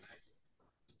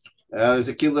There's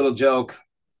a cute little joke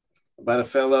about a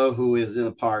fellow who is in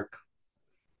a park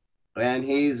and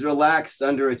he's relaxed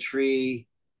under a tree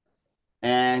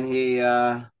and he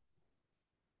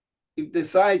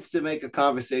decides to make a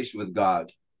conversation with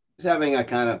God. He's having a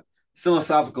kind of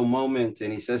philosophical moment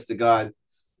and he says to God,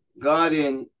 God,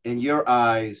 in your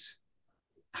eyes,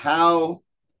 how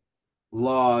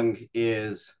long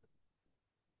is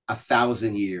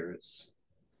 1,000 years?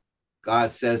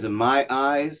 God says, in my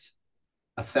eyes,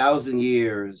 1,000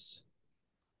 years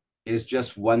is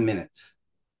just 1 minute.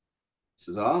 He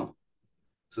says, oh,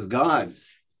 says God,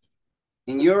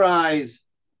 in your eyes,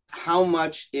 how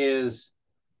much is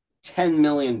 $10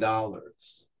 million?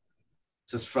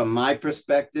 Says, from my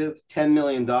perspective, $10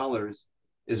 million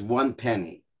is one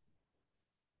penny.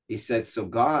 He said, so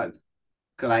God,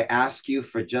 could I ask you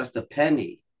for just a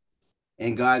penny?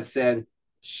 And God said,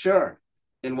 sure,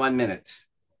 in 1 minute.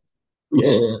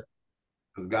 Yeah.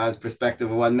 Because God's perspective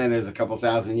of 1 minute is a couple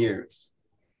thousand years.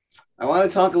 I want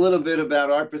to talk a little bit about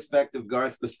our perspective,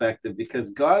 God's perspective,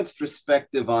 because God's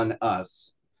perspective on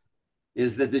us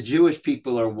is that the Jewish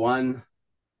people are one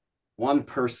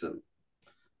person,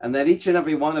 and that each and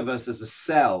every one of us is a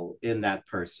cell in that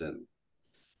person.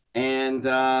 And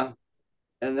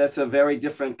that's a very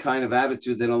different kind of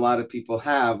attitude than a lot of people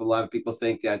have. A lot of people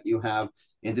think that you have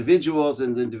individuals,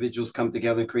 and the individuals come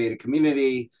together and create a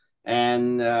community,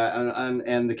 and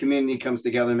the community comes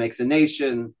together and makes a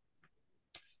nation.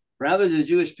 Rather, the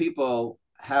Jewish people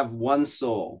have one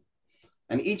soul,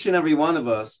 and each and every one of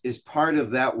us is part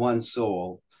of that one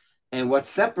soul. And what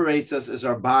separates us is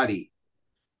our body.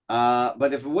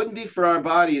 But if it wouldn't be for our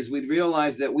bodies, we'd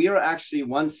realize that we are actually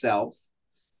one self.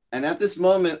 And at this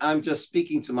moment, I'm just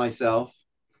speaking to myself.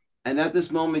 And at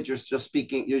this moment, you're just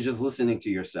speaking, you're just listening to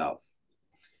yourself.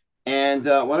 And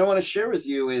what I want to share with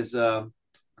you is a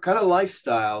kind of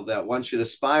lifestyle that one should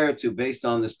aspire to based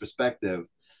on this perspective.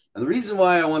 And the reason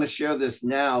why I want to share this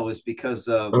now is because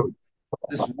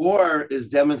this war is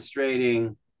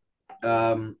demonstrating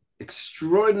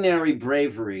extraordinary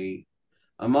bravery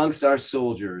amongst our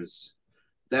soldiers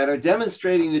that are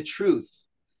demonstrating the truth,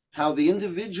 how the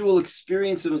individual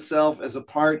experiences himself as a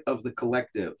part of the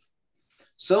collective.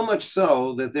 So much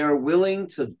so that they're willing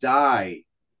to die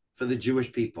for the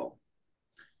Jewish people.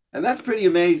 And that's pretty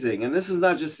amazing. And this is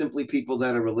not just simply people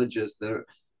that are religious.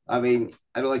 I mean,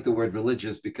 I don't like the word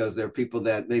religious because there are people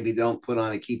that maybe don't put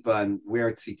on a kippah and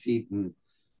wear tzitzit,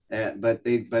 but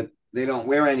they don't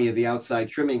wear any of the outside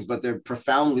trimmings, but they're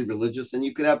profoundly religious. And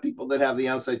you could have people that have the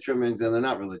outside trimmings and they're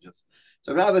not religious.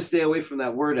 So I'd rather stay away from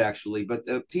that word, actually. But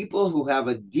people who have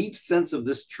a deep sense of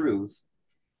this truth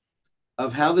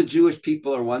of how the Jewish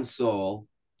people are one soul,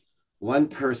 one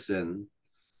person,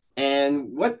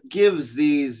 and what gives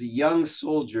these young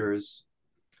soldiers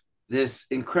this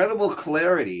incredible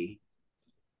clarity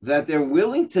that they're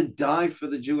willing to die for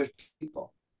the Jewish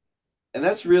people. And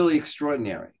that's really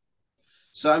extraordinary.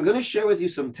 So I'm going to share with you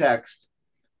some text.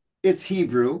 It's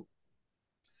Hebrew.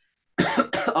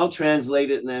 I'll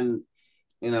translate it and then,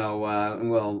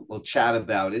 we'll chat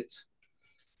about it.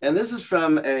 And this is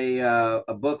from a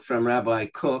book from Rabbi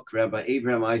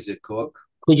Abraham Isaac Cook.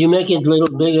 Could you make it a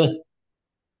little bigger?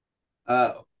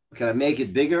 Uh, can I make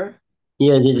it bigger?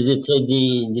 Yeah,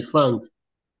 the font.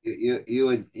 You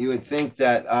would think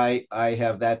that I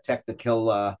have that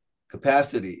technical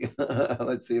capacity.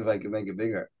 Let's see if I can make it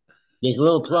bigger. There's a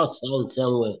little plus sign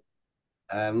somewhere.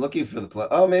 I'm looking for the plus.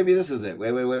 Oh, maybe this is it.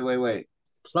 Wait.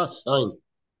 Plus sign.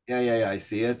 Yeah. I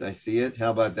see it. I see it.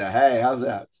 How about that? Hey, how's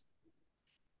that?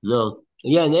 No.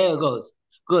 Yeah, there it goes.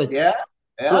 Good. Yeah,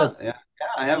 Good. yeah.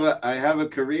 I have a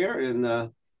career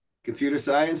in computer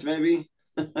science, maybe.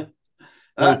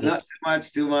 Thank you. Not too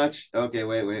much. Too much. Okay,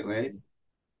 wait.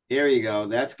 Here you go.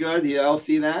 That's good. You all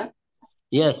see that?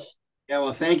 Yes. Yeah.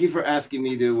 Well, thank you for asking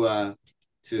me to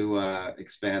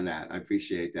expand that. I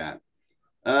appreciate that.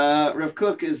 Rav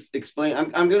Cook is explaining.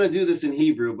 I'm going to do this in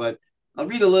Hebrew, but I'll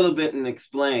read a little bit and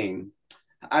explain.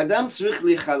 Adam tzrich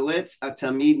lichaletz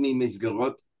atamid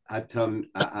mimizgarot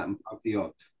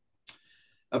hatamatiot.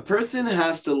 A person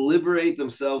has to liberate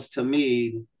themselves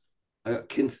tamid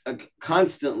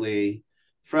constantly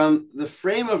from the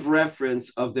frame of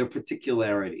reference of their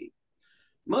particularity.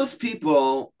 Most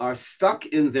people are stuck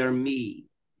in their me,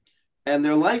 and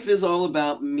their life is all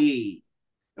about me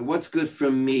and what's good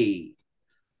for me.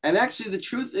 And actually, the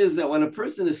truth is that when a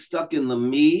person is stuck in the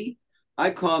me,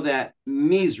 I call that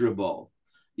miserable.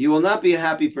 You will not be a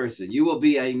happy person. You will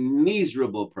be a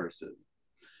miserable person.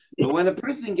 But when a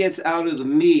person gets out of the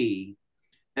me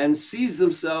and sees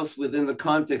themselves within the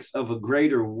context of a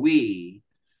greater we,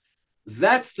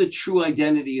 That's the true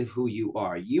identity of who you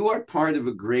are. You are part of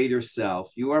a greater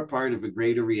self. You are part of a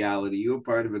greater reality. You are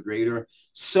part of a greater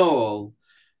soul.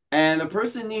 And a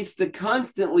person needs to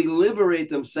constantly liberate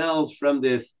themselves from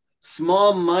this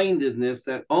small mindedness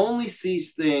that only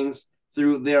sees things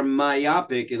through their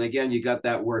myopic, and again, you got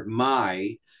that word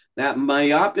that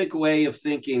myopic way of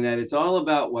thinking that it's all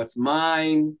about what's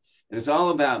mine and it's all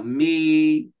about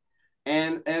me.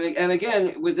 And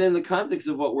again, within the context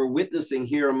of what we're witnessing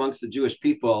here amongst the Jewish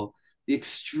people, the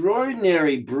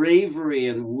extraordinary bravery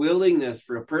and willingness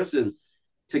for a person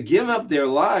to give up their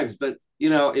lives, but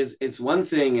it's one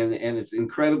thing, and it's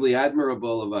incredibly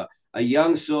admirable of a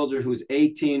young soldier who's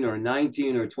 18 or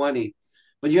 19 or 20.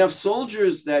 But you have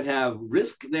soldiers that have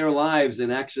risked their lives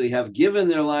and actually have given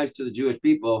their lives to the Jewish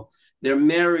people. They're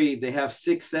married, they have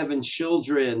 6, 7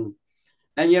 children.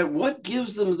 And yet, what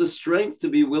gives them the strength to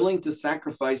be willing to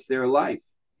sacrifice their life?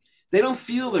 They don't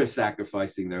feel they're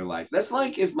sacrificing their life. That's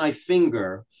like if my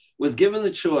finger was given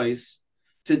the choice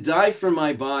to die for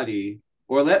my body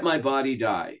or let my body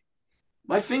die.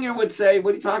 My finger would say,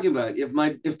 "What are you talking about?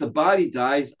 If the body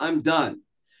dies, I'm done."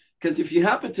 Because if you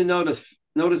happen to notice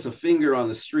a finger on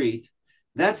the street,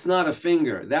 that's not a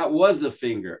finger. That was a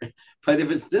finger. But if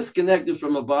it's disconnected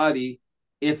from a body,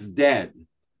 it's dead.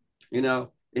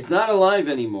 It's not alive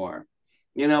anymore.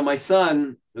 My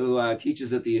son, who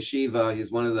teaches at the yeshiva,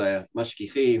 he's one of the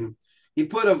mashkichim, he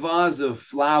put a vase of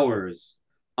flowers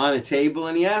on a table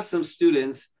and he asked some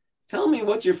students, "Tell me,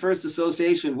 what's your first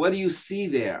association? What do you see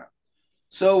there?"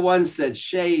 So one said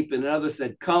shape, and another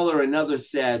said color, another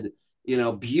said,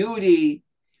 beauty.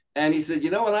 And he said,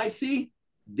 "You know what I see?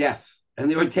 Death."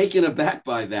 And they were taken aback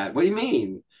by that. "What do you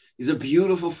mean? These are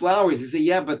beautiful flowers." He said,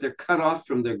 "Yeah, but they're cut off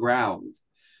from their ground.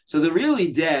 So they're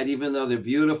really dead, even though they're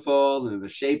beautiful and they're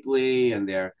shapely and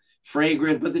they're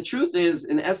fragrant. But the truth is,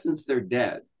 in essence, they're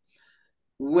dead."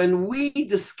 When we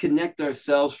disconnect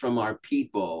ourselves from our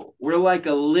people, we're like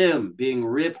a limb being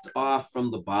ripped off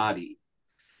from the body.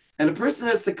 And a person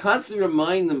has to constantly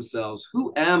remind themselves,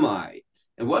 who am I?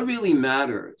 And what really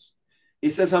matters? He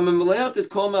says,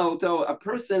 a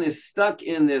person is stuck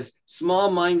in this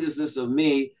small-mindedness of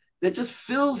me that just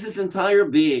fills his entire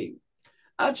being.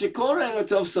 To the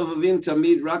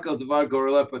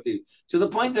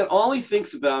point that all he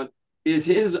thinks about is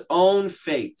his own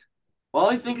fate. All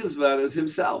he thinks about is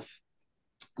himself.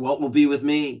 What will be with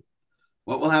me?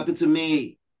 What will happen to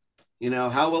me?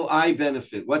 How will I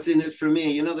benefit? What's in it for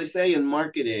me? They say in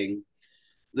marketing,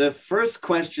 the first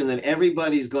question that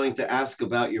everybody's going to ask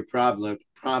about your product,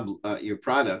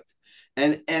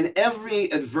 and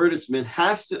every advertisement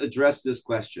has to address this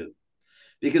question.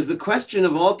 Because the question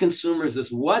of all consumers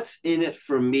is, what's in it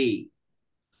for me?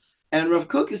 And Rav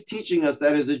Kook is teaching us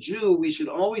that as a Jew, we should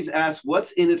always ask,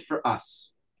 what's in it for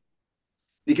us?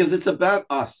 Because it's about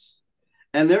us.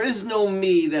 And there is no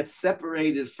me that's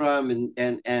separated from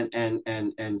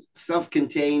and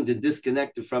self-contained and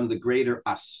disconnected from the greater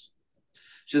us.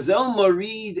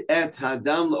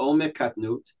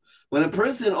 When a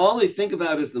person, all they think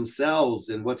about is themselves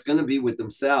and what's going to be with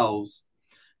themselves,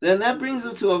 then that brings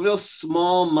them to a real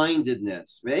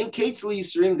small-mindedness.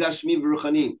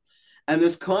 And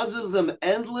this causes them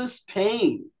endless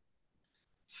pain,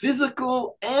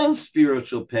 physical and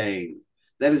spiritual pain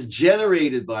that is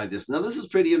generated by this. Now, this is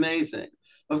pretty amazing.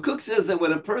 Rav Kook says that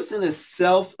when a person is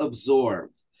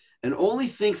self-absorbed and only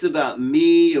thinks about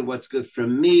me and what's good for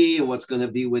me and what's going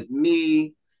to be with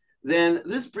me, then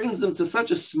this brings them to such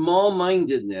a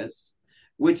small-mindedness,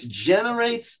 which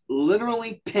generates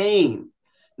literally pain.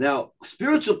 Now,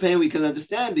 spiritual pain we can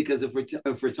understand, because if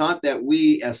we're taught that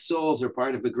we as souls are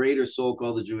part of a greater soul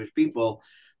called the Jewish people,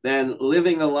 then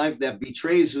living a life that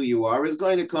betrays who you are is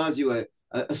going to cause you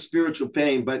a spiritual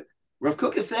pain. But Rav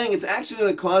Kook is saying it's actually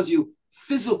going to cause you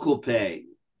physical pain,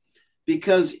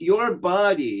 because your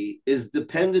body is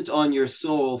dependent on your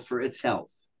soul for its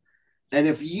health. And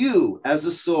if you, as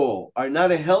a soul, are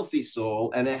not a healthy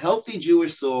soul, and a healthy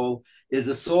Jewish soul is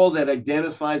a soul that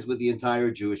identifies with the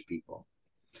entire Jewish people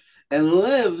and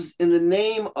lives in the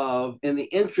name of, in the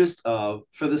interest of,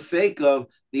 for the sake of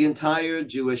the entire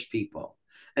Jewish people.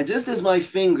 And just as my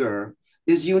finger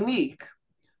is unique,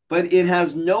 but it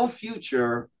has no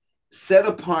future set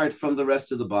apart from the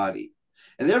rest of the body.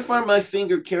 And therefore, my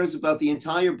finger cares about the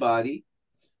entire body,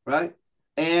 right?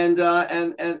 And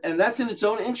that's in its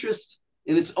own interest.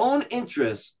 In its own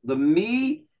interest, the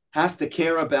me has to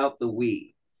care about the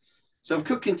we. So if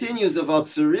Kook continues, a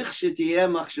person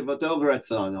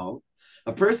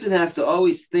has to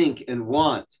always think and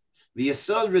want. They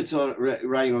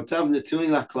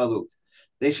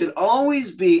should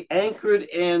always be anchored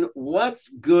in what's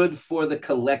good for the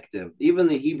collective. Even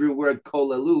the Hebrew word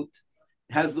kolalut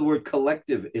has the word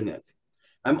collective in it.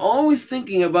 I'm always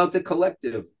thinking about the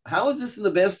collective. How is this in the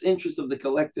best interest of the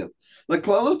collective? Like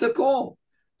Klalutakol,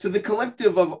 to the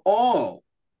collective of all,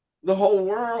 the whole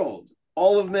world,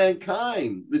 all of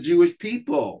mankind, the Jewish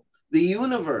people, the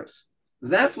universe.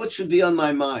 That's what should be on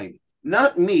my mind.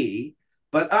 Not me,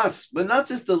 but us, but not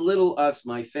just the little us,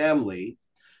 my family,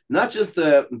 not just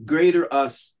the greater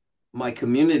us, my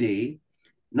community,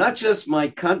 not just my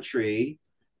country,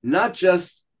 not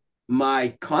just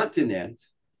my continent,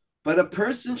 but a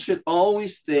person should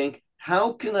always think,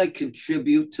 how can I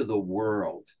contribute to the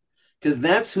world? Because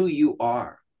that's who you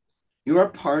are. You are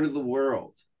part of the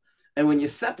world. And when you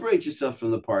separate yourself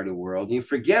from the part of the world, you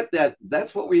forget that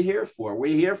that's what we're here for.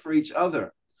 We're here for each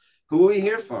other. Who are we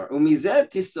here for?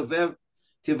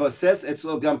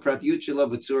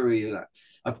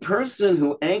 A person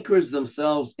who anchors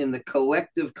themselves in the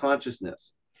collective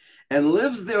consciousness and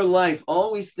lives their life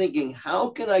always thinking, how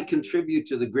can I contribute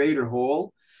to the greater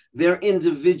whole? Their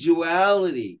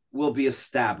individuality will be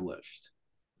established.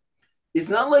 It's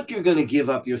not like you're going to give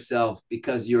up yourself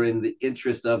because you're in the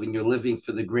interest of and you're living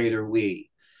for the greater we.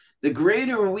 The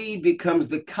greater we becomes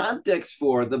the context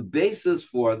for, the basis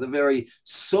for, the very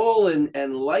soul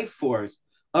and life force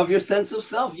of your sense of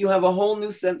self. You have a whole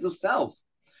new sense of self.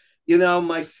 You know,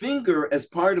 my finger as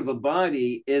part of a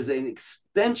body is an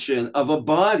extension of a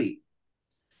body,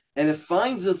 and it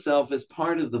finds itself as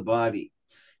part of the body.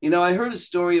 You know, I heard a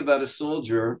story about a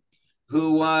soldier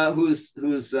whose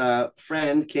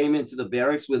friend came into the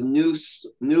barracks with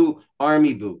new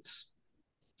army boots.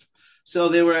 So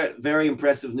they were very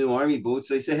impressive new army boots.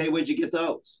 So he said, "Hey, where'd you get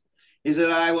those?" He said,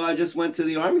 I just went to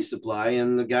the army supply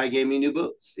and the guy gave me new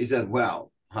boots." He said,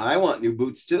 "Well, I want new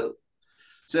boots too."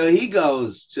 So he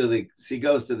goes to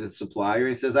the supplier.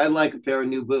 He says, "I'd like a pair of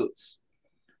new boots."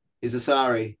 He says,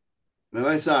 "Sorry."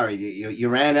 "I'm sorry. You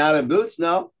ran out of boots?"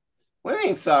 "No." "What do you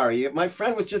mean, sorry? My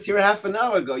friend was just here half an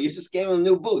hour ago. You just gave him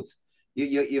new boots.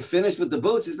 You finished with the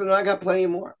boots?" He said, "No, I got plenty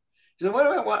more." He said,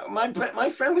 my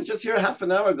friend was just here half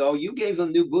an hour ago. You gave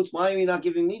him new boots. Why are you not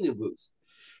giving me new boots?"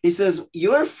 He says,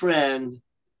 "Your friend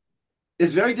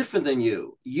is very different than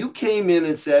you. You came in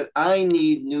and said, 'I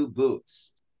need new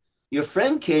boots.' Your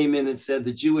friend came in and said,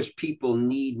 'The Jewish people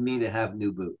need me to have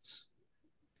new boots.'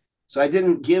 So I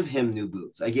didn't give him new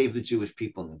boots. I gave the Jewish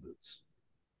people new boots."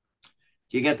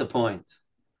 Do you get the point?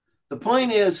 The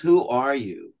point is, who are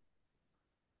you?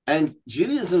 And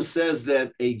Judaism says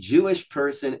that a Jewish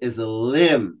person is a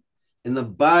limb in the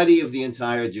body of the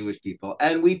entire Jewish people,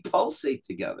 and we pulsate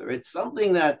together. It's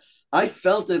something that I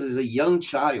felt it as a young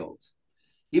child.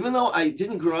 Even though I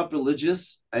didn't grow up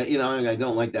religious, I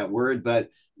don't like that word, but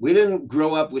we didn't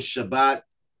grow up with Shabbat.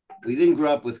 We didn't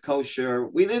grow up with kosher.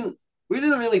 We didn't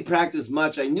really practice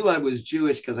much. I knew I was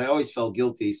Jewish because I always felt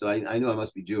guilty, so I knew I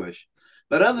must be Jewish.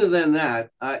 But other than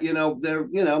that,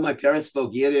 my parents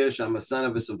spoke Yiddish. I'm a son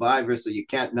of a survivor, so you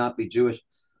can't not be Jewish.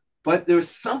 But there's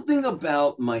something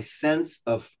about my sense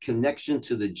of connection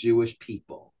to the Jewish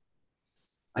people.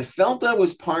 I felt I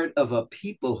was part of a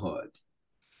peoplehood.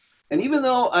 And even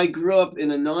though I grew up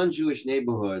in a non-Jewish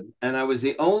neighborhood and I was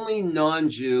the only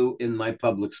non-Jew in my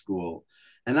public school,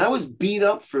 and I was beat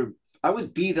up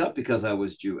because I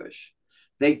was Jewish.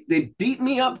 They beat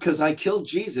me up because I killed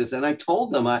Jesus, and I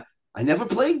told them I never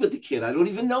played with the kid. I don't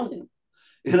even know him,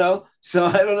 So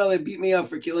I don't know. They beat me up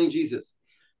for killing Jesus,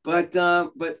 but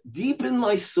deep in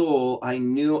my soul, I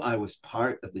knew I was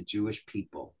part of the Jewish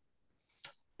people,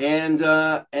 and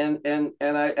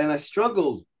I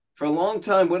struggled for a long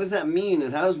time. What does that mean,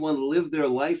 and how does one live their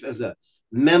life as a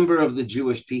member of the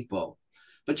Jewish people?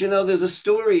 But there's a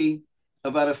story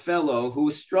about a fellow who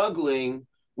was struggling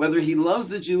whether he loves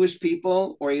the Jewish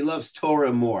people or he loves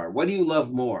Torah more. What do you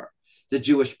love more? The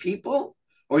Jewish people,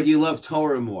 or do you love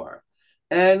Torah more?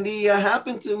 And he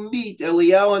happened to meet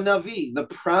Eliyahu Navi. The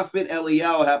prophet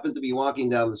Eliyahu happened to be walking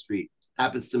down the street.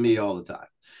 Happens to me all the time.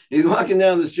 He's walking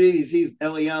down the street. He sees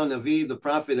Eliyahu Navi, the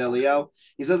prophet Eliyahu.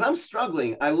 He says, "I'm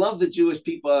struggling. I love the Jewish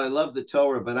people. I love the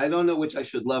Torah, but I don't know which I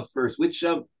should love first. Which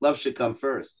love should come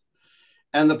first?"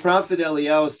 And the prophet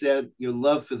Eliyahu said, "Your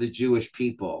love for the Jewish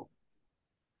people.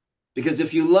 Because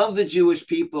if you love the Jewish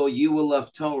people, you will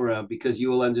love Torah, because you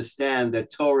will understand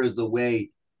that Torah is the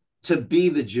way to be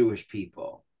the Jewish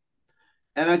people."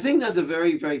 And I think that's a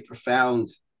very, very profound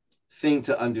thing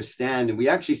to understand. And we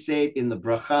actually say it in the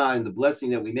bracha, in the blessing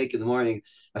that we make in the morning.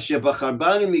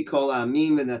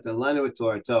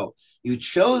 You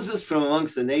chose us from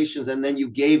amongst the nations, and then you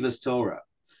gave us Torah.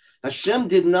 Hashem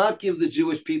did not give the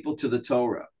Jewish people to the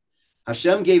Torah.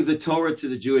 Hashem gave the Torah to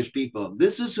the Jewish people.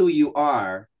 This is who you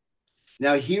are.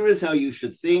 Now, here is how you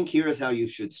should think. Here is how you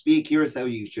should speak. Here is how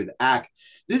you should act.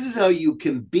 This is how you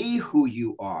can be who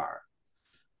you are.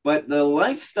 But the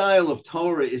lifestyle of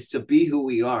Torah is to be who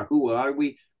we are. Who are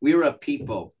we? We're a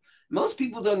people. Most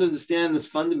people don't understand this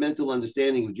fundamental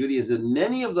understanding of Judaism.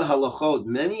 Many of the halachot,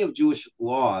 many of Jewish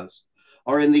laws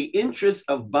are in the interest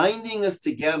of binding us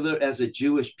together as a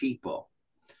Jewish people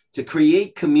to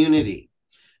create community.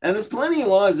 And there's plenty of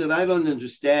laws that I don't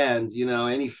understand,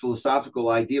 any philosophical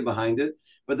idea behind it.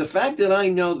 But the fact that I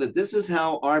know that this is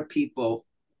how our people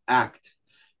act,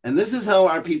 and this is how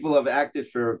our people have acted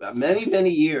for many, many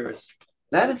years,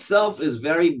 that itself is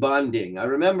very bonding. I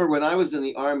remember when I was in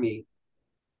the army,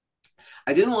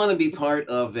 I didn't want to be part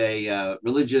of a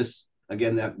religious,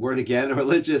 again, that word again, a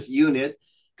religious unit,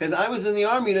 because I was in the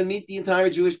army to meet the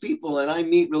entire Jewish people, and I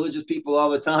meet religious people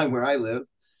all the time where I live.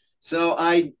 So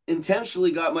I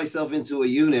intentionally got myself into a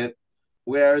unit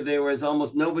where there was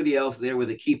almost nobody else there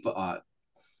with a kippah on.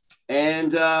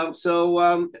 And so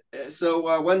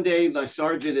one day the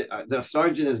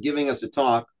sergeant is giving us a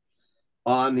talk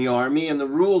on the army and the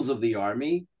rules of the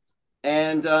army.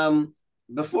 And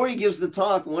before he gives the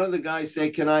talk, one of the guys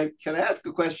said, can I ask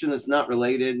a question that's not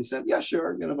related? And said, yeah,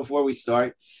 sure. Before we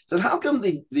start, said, how come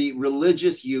the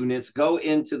religious units go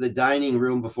into the dining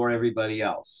room before everybody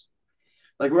else?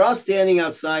 Like, we're all standing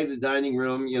outside the dining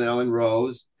room, in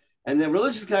rows, and the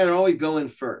religious guys are always going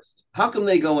first. How come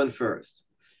they go in first?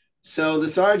 So the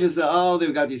sergeant said, oh,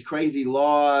 they've got these crazy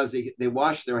laws. They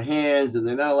wash their hands, and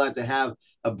they're not allowed to have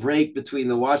a break between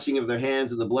the washing of their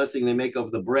hands and the blessing they make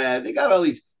of the bread. They got all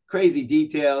these crazy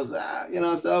details,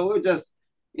 so we're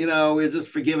just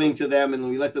forgiving to them, and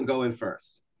we let them go in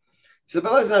first. He said,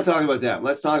 but let's not talk about that.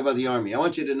 Let's talk about the army. I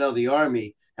want you to know the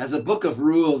army has a book of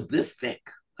rules this thick.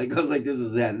 It goes like this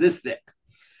with that, this thick.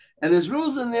 And there's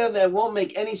rules in there that won't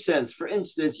make any sense. For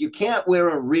instance, you can't wear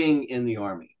a ring in the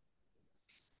army.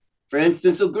 For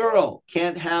instance, a girl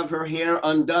can't have her hair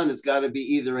undone. It's got to be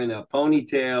either in a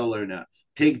ponytail or in a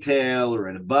pigtail or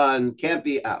in a bun. Can't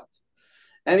be out.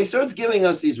 And he starts giving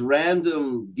us these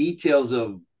random details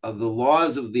of the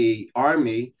laws of the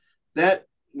army that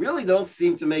really don't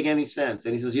seem to make any sense.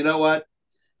 And he says, you know what?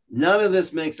 None of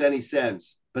this makes any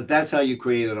sense, but that's how you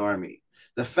create an army.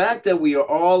 The fact that we are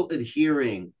all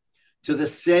adhering to the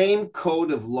same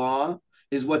code of law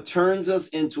is what turns us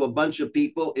into a bunch of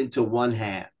people into one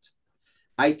hand.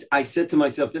 I said to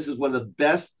myself, this is one of the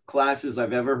best classes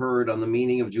I've ever heard on the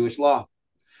meaning of Jewish law,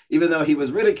 even though he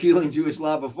was ridiculing Jewish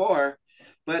law before.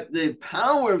 But the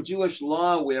power of Jewish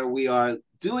law, where we are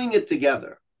doing it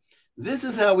together. This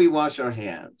is how we wash our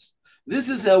hands. This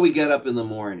is how we get up in the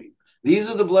morning. These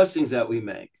are the blessings that we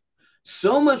make.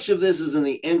 So much of this is in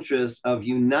the interest of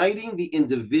uniting the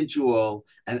individual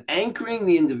and anchoring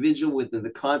the individual within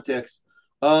the context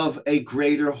of a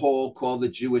greater whole called the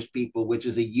Jewish people, which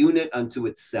is a unit unto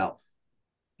itself,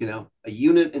 a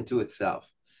unit unto itself.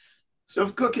 So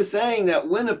if Cook is saying that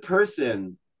when a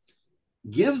person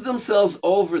gives themselves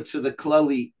over to the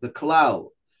klal,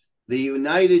 the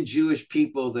united Jewish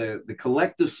people, the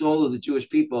collective soul of the Jewish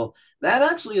people, that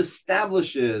actually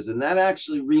establishes and that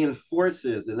actually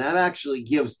reinforces and that actually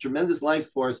gives tremendous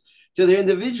life force to the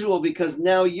individual, because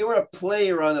now you're a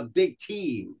player on a big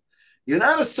team. You're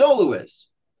not a soloist.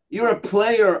 You're a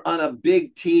player on a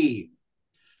big team.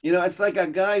 It's like a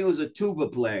guy who's a tuba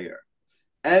player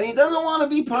and he doesn't want to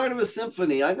be part of a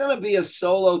symphony. I'm going to be a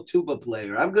solo tuba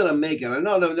player. I'm going to make it. I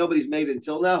know nobody's made it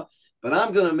until now, but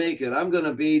I'm going to make it. I'm going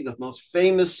to be the most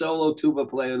famous solo tuba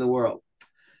player in the world.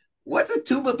 What's a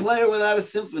tuba player without a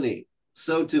symphony?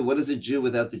 So too, what is a Jew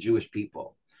without the Jewish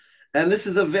people? And this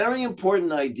is a very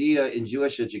important idea in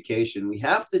Jewish education. We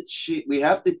have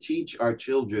to teach our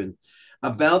children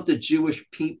about the Jewish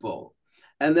people.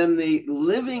 And then the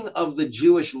living of the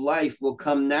Jewish life will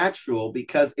come natural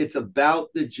because it's about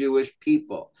the Jewish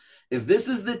people. If this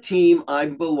is the team I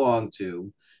belong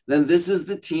to, then this is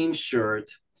the team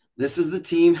shirt. This is the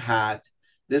team hat.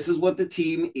 This is what the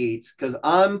team eats, because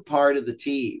I'm part of the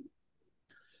team.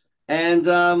 And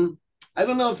I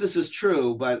don't know if this is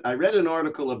true, but I read an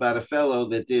article about a fellow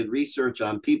that did research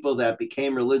on people that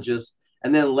became religious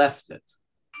and then left it.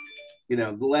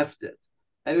 Left it.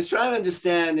 And he's trying to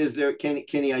understand,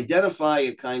 can he identify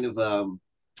a kind of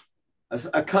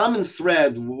a common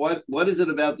thread? What is it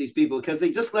about these people? Because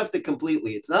they just left it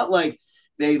completely. It's not like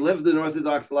they lived an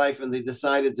Orthodox life and they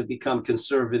decided to become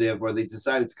conservative or they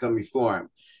decided to become reform.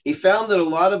 He found that a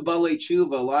lot of Balei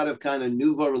Tshuva, a lot of kind of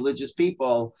nouveau religious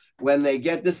people, when they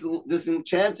get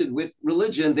disenchanted with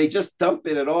religion, they just dump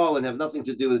it at all and have nothing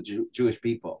to do with Jewish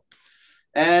people.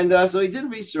 And so he did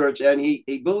research, and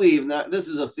he believed, now this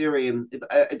is a theory, and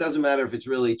it doesn't matter if it's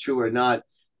really true or not,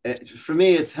 For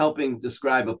me, it's helping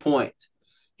describe a point.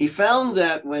 He found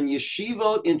that when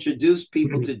yeshivot introduced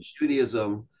people to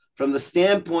Judaism from the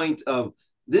standpoint of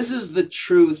this is the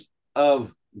truth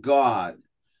of God,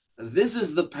 this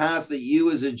is the path that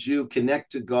you as a Jew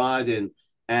connect to God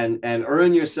and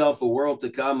earn yourself a world to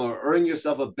come or earn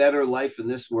yourself a better life in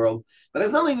this world, but it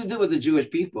has nothing to do with the Jewish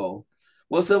people.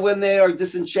 Well, so when they are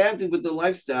disenchanted with the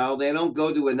lifestyle, they don't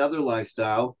go to another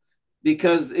lifestyle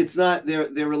because it's not their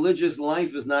religious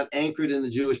life is not anchored in the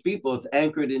Jewish people. It's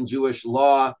anchored in Jewish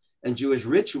law and Jewish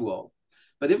ritual.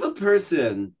 But if a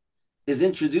person is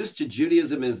introduced to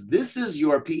Judaism as this is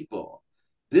your people,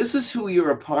 this is who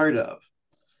you're a part of,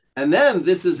 and then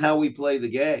this is how we play the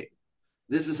game.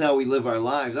 This is how we live our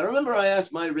lives. I remember I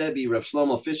asked my Rebbe, Rav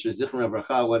Shlomo Fisher, Zichron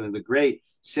Avracha, one of the great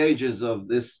sages of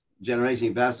this generation.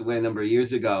 He passed away a number of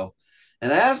years ago.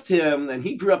 And I asked him, and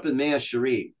he grew up in Mea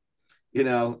Shearim.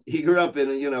 He grew up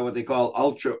in, what they call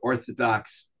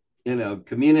ultra-Orthodox,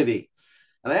 community.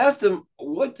 And I asked him,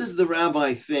 what does the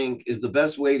rabbi think is the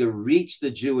best way to reach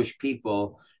the Jewish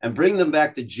people and bring them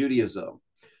back to Judaism?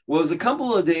 Well, it was a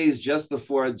couple of days just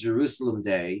before Jerusalem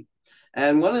Day.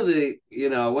 And one of the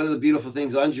beautiful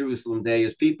things on Jerusalem Day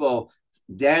is people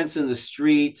dance in the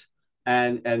street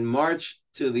and march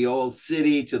to the old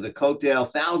city, to the Kotel,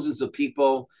 thousands of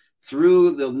people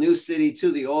through the new city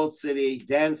to the old city,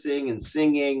 dancing and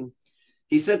singing.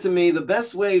 He said to me, the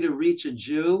best way to reach a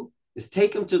Jew is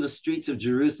take them to the streets of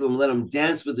Jerusalem, let them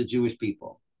dance with the Jewish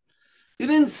people. He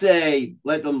didn't say,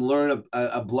 let them learn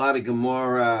a blot of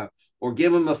Gemara or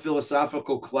give them a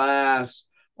philosophical class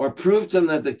or prove to them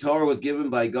that the Torah was given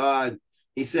by God.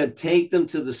 He said, take them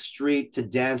to the street to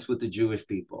dance with the Jewish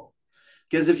people.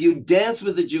 Because if you dance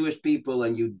with the Jewish people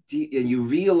and you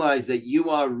realize that you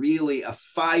are really a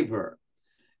fiber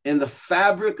in the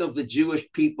fabric of the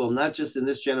Jewish people, not just in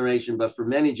this generation, but for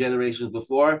many generations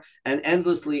before and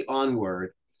endlessly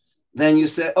onward, then you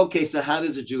say, okay, so how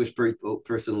does a Jewish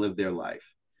person live their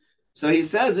life? So he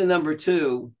says in number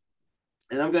 2,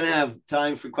 and I'm going to have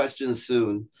time for questions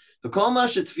soon, the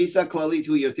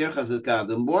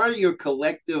more your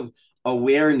collective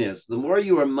awareness, the more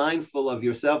you are mindful of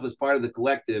yourself as part of the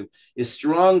collective, is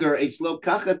stronger.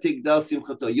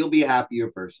 You'll be a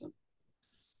happier person.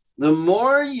 The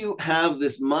more you have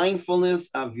this mindfulness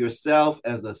of yourself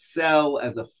as a cell,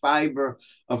 as a fiber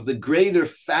of the greater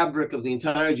fabric of the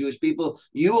entire Jewish people,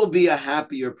 you will be a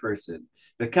happier person.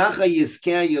 And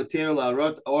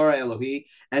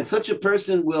such a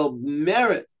person will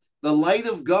merit the light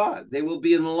of God. They will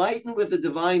be enlightened with the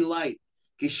divine light.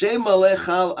 Because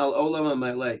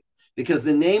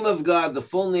the name of God, the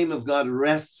full name of God,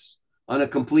 rests on a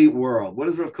complete world. What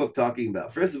is Rav Kook talking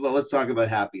about? First of all, let's talk about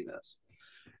happiness.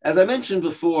 As I mentioned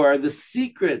before, the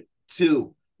secret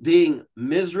to being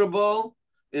miserable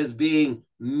is being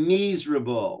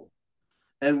miserable.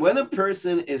 And when a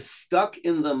person is stuck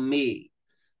in the me,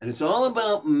 and it's all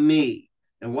about me,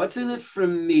 and what's in it for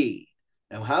me,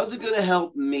 and how's it going to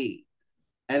help me,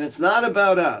 and it's not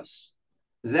about us,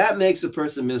 that makes a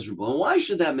person miserable. And why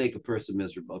should that make a person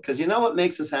miserable? Because you know what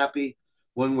makes us happy?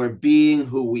 When we're being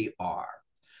who we are.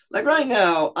 Like right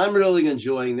now, I'm really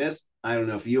enjoying this. I don't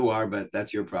know if you are, but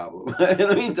that's your problem. In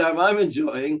the meantime, I'm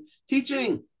enjoying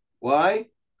teaching. Why?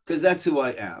 Because that's who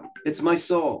I am. It's my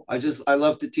soul. I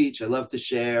love to teach. I love to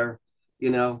share,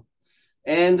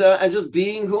 and just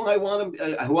being who I want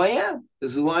to, who I am.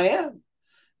 This is who I am.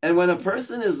 And when a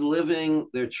person is living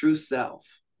their true self,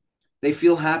 they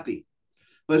feel happy.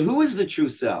 But who is the true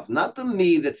self? Not the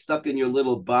me that's stuck in your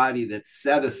little body that's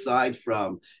set aside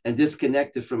from and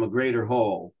disconnected from a greater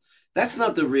whole. That's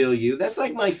not the real you. That's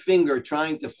like my finger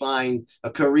trying to find a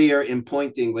career in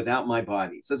pointing without my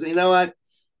body. So, you know what?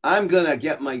 I'm going to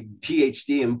get my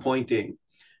PhD in pointing,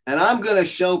 and I'm going to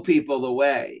show people the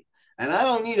way. And I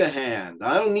don't need a hand.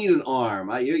 I don't need an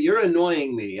arm. You're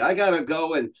annoying me. I got to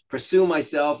go and pursue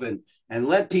myself and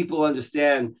let people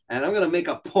understand, and I'm going to make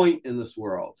a point in this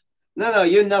world. No,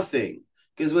 you're nothing.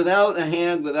 Because without a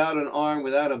hand, without an arm,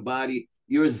 without a body,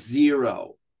 you're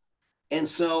zero. And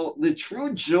so the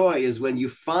true joy is when you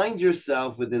find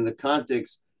yourself within the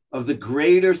context of the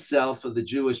greater self of the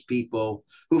Jewish people,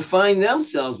 who find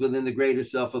themselves within the greater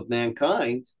self of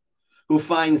mankind, who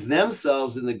finds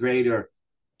themselves in the greater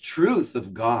truth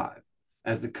of God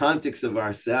as the context of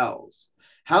ourselves.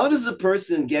 How does a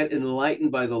person get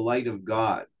enlightened by the light of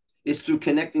God? It's through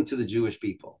connecting to the Jewish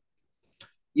people.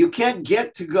 You can't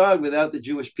get to God without the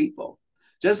Jewish people.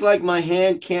 Just like my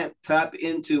hand can't tap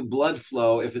into blood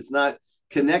flow if it's not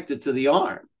connected to the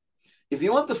arm. If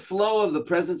you want the flow of the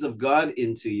presence of God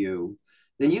into you,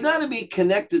 then you got to be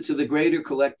connected to the greater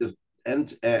collective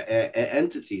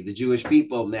entity, the Jewish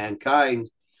people, mankind.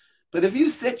 But if you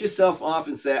set yourself off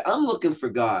and say, I'm looking for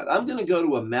God, I'm going to go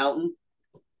to a mountain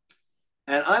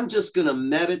and I'm just going to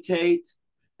meditate,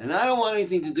 and I don't want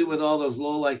anything to do with all those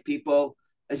low life people.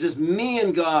 It's just me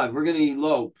and God. We're going to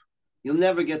elope. You'll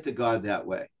never get to God that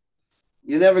way.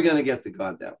 You're never going to get to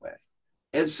God that way.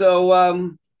 And so,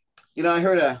 I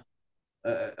heard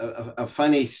a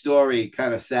funny story,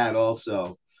 kind of sad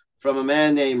also, from a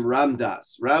man named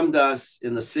Ramdas. Ramdas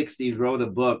in the 60s wrote a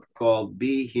book called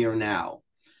Be Here Now.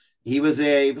 He was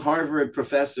a Harvard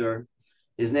professor.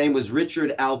 His name was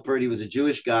Richard Alpert. He was a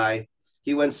Jewish guy.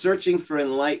 He went searching for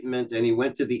enlightenment, and he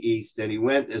went to the East, and he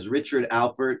went as Richard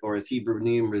Alpert, or his Hebrew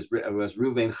name was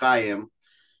Reuven Chaim,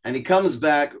 and he comes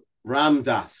back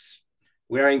Ramdas,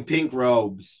 wearing pink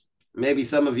robes. Maybe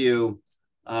some of you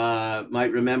might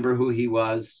remember who he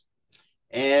was.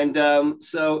 And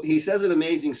so he says an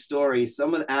amazing story.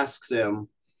 Someone asks him,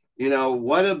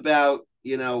 what about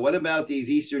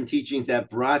these Eastern teachings that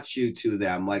brought you to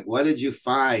them? Like, what did you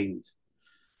find?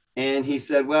 And he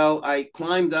said, well, I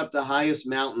climbed up the highest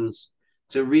mountains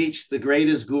to reach the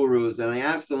greatest gurus. And I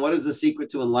asked them, what is the secret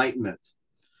to enlightenment?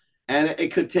 And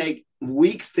it could take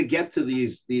weeks to get to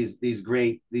these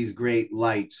great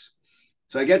lights.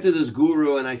 So I get to this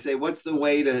guru and I say, what's the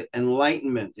way to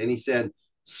enlightenment? And he said,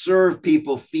 serve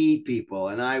people, feed people.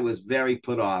 And I was very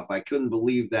put off. I couldn't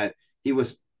believe that he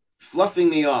was fluffing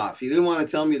me off. He didn't want to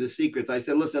tell me the secrets. I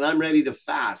said, listen, I'm ready to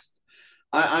fast.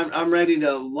 I'm ready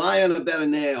to lie on a bed of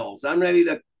nails. I'm ready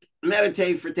to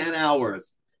meditate for 10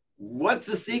 hours. What's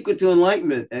the secret to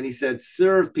enlightenment? And he said,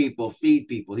 serve people, feed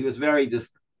people. He was very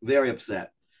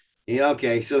upset.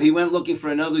 Okay, so he went looking for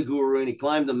another guru, and he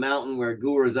climbed a mountain where a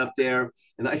guru is up there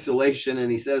in isolation, and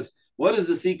he says, what is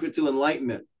the secret to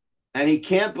enlightenment? And he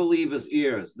can't believe his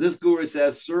ears. This guru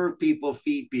says, serve people,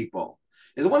 feed people.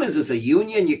 He said, what is this, a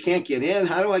union? You can't get in?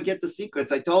 How do I get the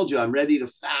secrets? I told you, I'm ready to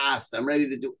fast. I'm ready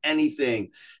to do anything,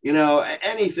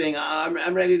 anything.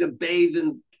 I'm ready to bathe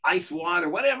in ice water,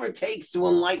 whatever it takes to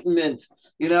enlightenment,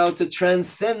 to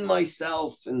transcend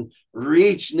myself and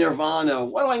reach nirvana.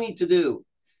 What do I need to do?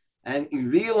 And he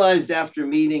realized after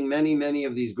meeting many, many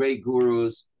of these great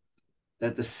gurus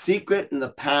that the secret and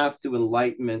the path to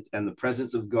enlightenment and the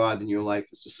presence of God in your life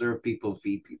is to serve people,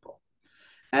 feed people.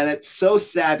 And it so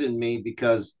saddened me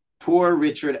because poor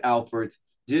Richard Alpert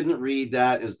didn't read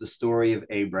that as the story of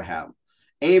Abraham.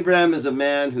 Abraham is a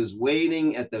man who's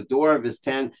waiting at the door of his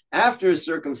tent after his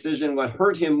circumcision. What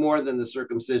hurt him more than the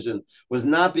circumcision was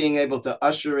not being able to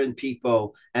usher in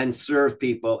people and serve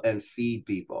people and feed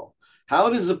people. How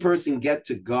does a person get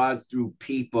to God? Through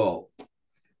people,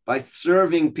 by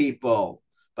serving people,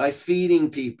 by feeding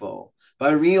people,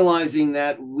 by realizing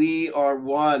that we are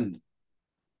one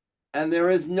and there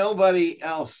is nobody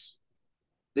else.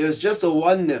 There's just a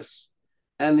oneness,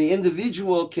 and the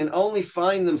individual can only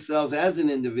find themselves as an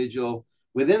individual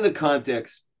within the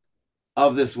context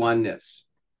of this oneness.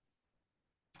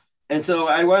 And so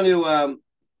I want to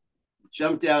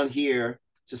jump down here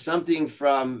to something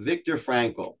from Viktor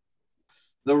Frankl.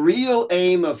 The real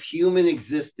aim of human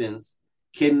existence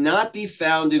cannot be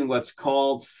found in what's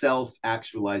called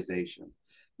self-actualization.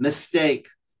 Mistake.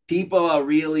 People are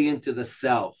really into the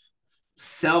self.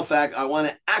 I want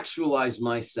to actualize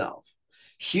myself.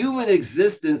 Human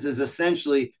existence is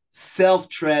essentially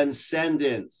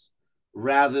self-transcendence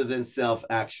rather than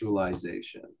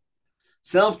self-actualization.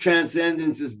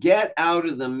 Self-transcendence is get out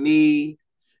of the me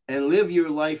and live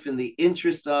your life in the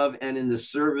interest of and in the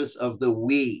service of the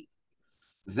we.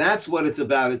 That's what it's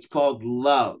about. It's called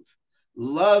love.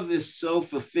 Love is so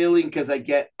fulfilling because I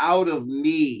get out of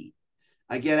me.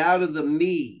 I get out of the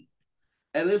me.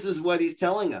 And this is what he's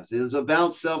telling us. It is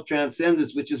about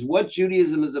self-transcendence, which is what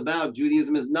Judaism is about.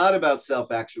 Judaism is not about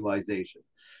self-actualization.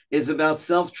 It's about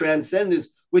self-transcendence,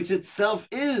 which itself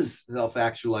is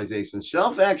self-actualization.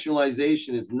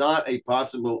 Self-actualization is not a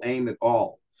possible aim at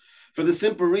all, for the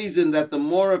simple reason that the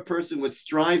more a person would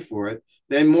strive for it,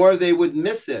 the more they would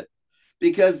miss it,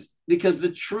 because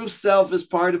the true self is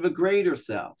part of a greater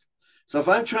self. So if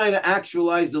I'm trying to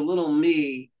actualize the little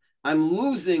me, I'm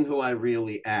losing who I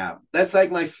really am. That's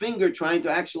like my finger trying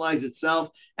to actualize itself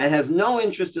and has no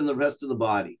interest in the rest of the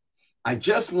body. I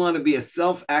just want to be a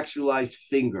self-actualized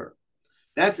finger.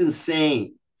 That's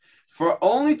insane. For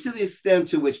only to the extent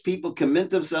to which people commit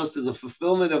themselves to the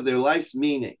fulfillment of their life's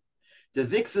meaning, to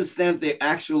the extent they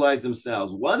actualize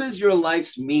themselves. What is your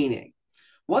life's meaning?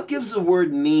 What gives a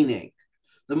word meaning?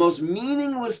 The most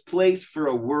meaningless place for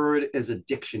a word is a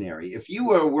dictionary. If you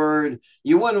were a word,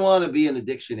 you wouldn't want to be in a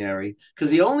dictionary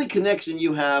because the only connection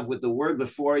you have with the word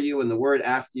before you and the word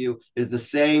after you is the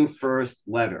same first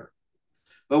letter.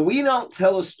 But we don't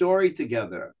tell a story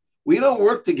together. We don't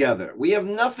work together. We have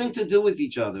nothing to do with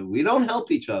each other. We don't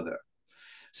help each other.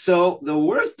 So the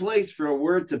worst place for a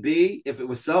word to be, if it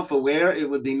was self-aware, it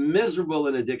would be miserable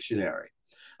in a dictionary.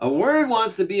 A word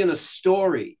wants to be in a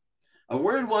story. A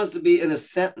word wants to be in a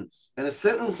sentence, and a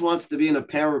sentence wants to be in a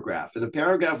paragraph, and a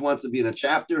paragraph wants to be in a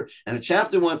chapter, and a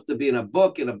chapter wants to be in a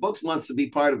book, and a book wants to be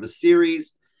part of a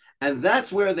series. And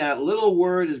that's where that little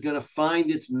word is going to find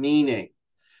its meaning.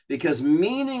 Because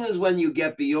meaning is when you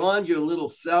get beyond your little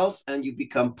self and you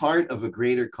become part of a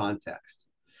greater context.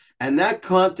 And that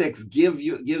context gives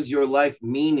your life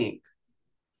meaning.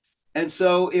 And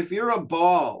so if you're a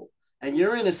ball and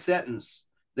you're in a sentence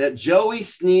that Joey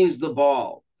sneezed the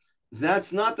ball,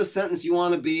 that's not the sentence you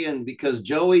want to be in, because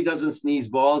Joey doesn't sneeze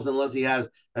balls unless he has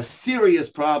a serious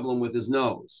problem with his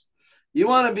nose. You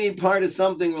want to be part of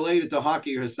something related to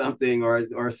hockey or something,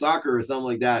 or soccer or something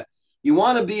like that. You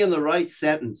want to be in the right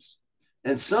sentence.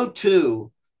 And so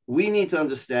too, we need to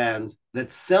understand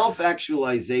that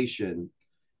self-actualization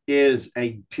is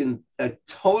a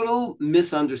total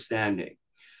misunderstanding.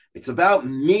 It's about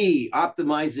me,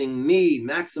 optimizing me,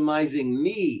 maximizing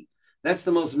me. That's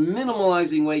the most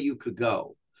minimalizing way you could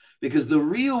go. Because the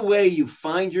real way you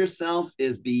find yourself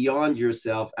is beyond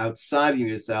yourself, outside of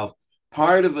yourself,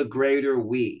 part of a greater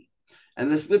we.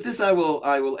 And with this I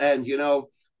will end. You know,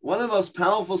 one of the most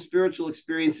powerful spiritual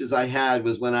experiences I had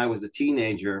was when I was a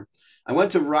teenager. I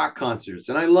went to rock concerts,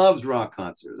 and I loved rock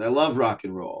concerts. I love rock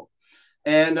and roll.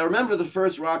 And I remember the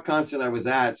first rock concert I was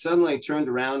at, suddenly I turned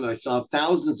around and I saw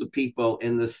thousands of people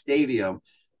in the stadium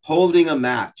holding a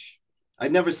match.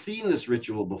 I'd never seen this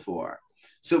ritual before.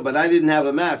 So, but I didn't have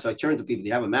a match. I turned to people, do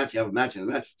you have a match? You have a match? You have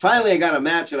a match? Finally, I got a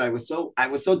match, and I was so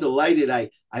delighted. I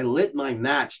lit my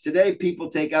match. Today, people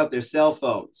take out their cell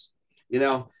phones. You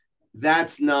know,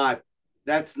 that's you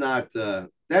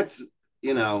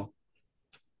know,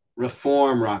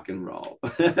 reform rock and roll.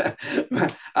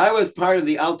 I was part of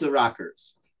the Alta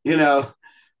Rockers. You know,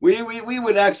 we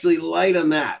would actually light a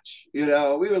match. You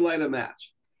know, we would light a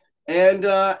match. And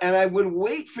I would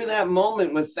wait for that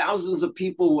moment when thousands of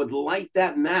people would light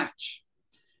that match.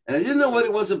 And I didn't know what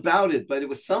it was about it, but it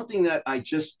was something that I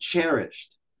just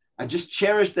cherished. I just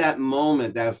cherished that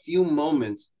moment, that few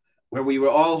moments where we were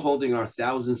all holding our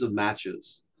thousands of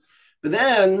matches. But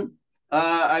then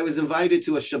I was invited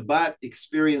to a Shabbat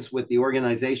experience with the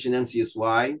organization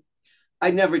NCSY.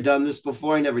 I'd never done this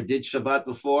before. I never did Shabbat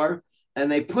before. And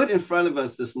they put in front of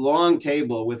us this long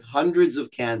table with hundreds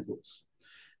of candles.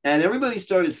 And everybody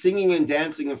started singing and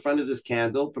dancing in front of this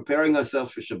candle, preparing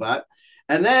ourselves for Shabbat.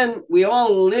 And then we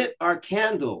all lit our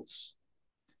candles.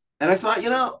 And I thought,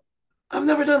 you know, I've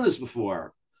never done this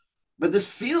before, but this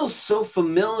feels so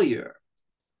familiar.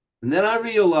 And then I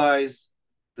realized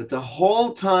that the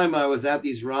whole time I was at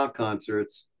these rock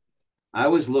concerts, I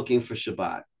was looking for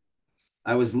Shabbat.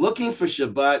 I was looking for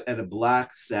Shabbat at a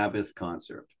Black Sabbath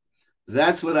concert.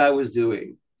 That's what I was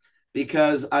doing,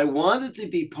 because I wanted to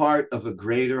be part of a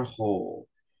greater whole.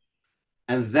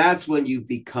 And that's when you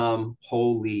become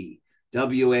holy,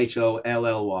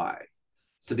 WHOLLY.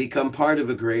 It's to become part of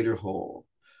a greater whole,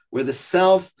 where the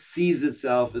self sees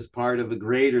itself as part of a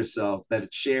greater self that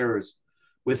it shares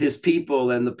with his people,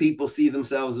 and the people see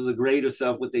themselves as a greater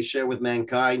self, what they share with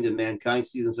mankind, and mankind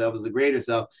sees themselves as a greater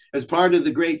self, as part of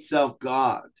the great self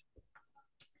God.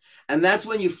 And that's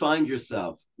when you find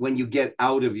yourself, when you get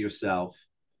out of yourself.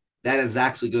 That is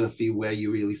actually going to be where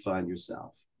you really find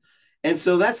yourself. And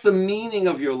so that's the meaning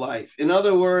of your life. In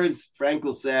other words,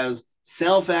 Frankl says,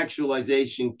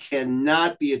 self-actualization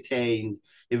cannot be attained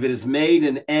if it is made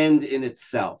an end in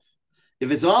itself.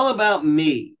 If it's all about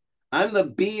me, I'm the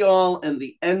be-all and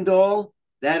the end-all,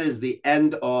 that is the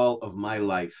end-all of my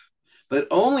life. But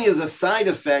only as a side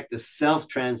effect of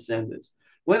self-transcendence.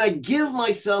 When I give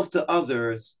myself to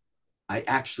others, I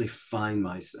actually find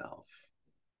myself.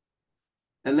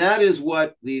 And that is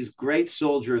what these great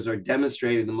soldiers are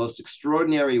demonstrating in the most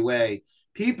extraordinary way.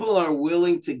 People are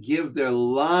willing to give their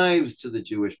lives to the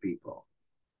Jewish people.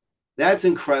 That's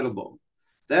incredible.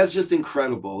 That's just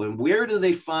incredible. And where do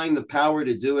they find the power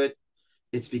to do it?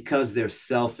 It's because they're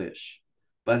selfish,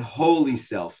 but wholly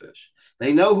selfish.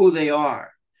 They know who they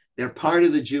are. They're part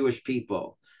of the Jewish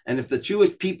people. And if the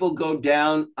Jewish people go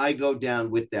down, I go down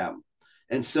with them.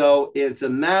 And so it's a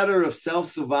matter of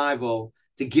self-survival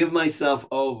to give myself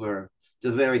over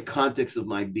to the very context of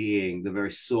my being, the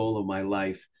very soul of my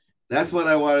life. That's what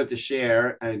I wanted to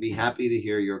share. And I'd be happy to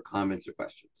hear your comments or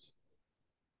questions.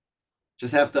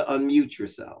 Just have to unmute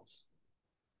yourselves.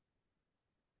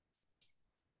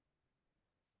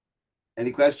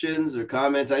 Any questions or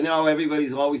comments? I know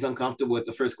everybody's always uncomfortable with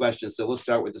the first question, so we'll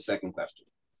start with the second question.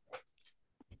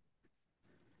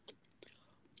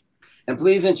 And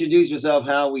please introduce yourself,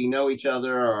 how we know each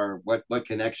other, or what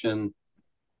connection.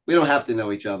 We don't have to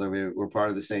know each other. We're part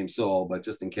of the same soul, but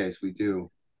just in case we do.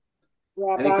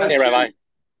 Any Rabbi. Hey, Rabbi. questions?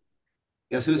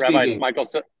 Yes, who's Rabbi, it's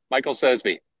speaking? Michael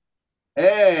Sosby.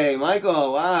 Hey,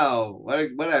 Michael. Wow.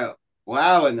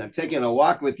 Wow. And I'm taking a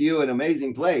walk with you, an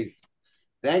amazing place.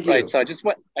 Thank Right. you. So I just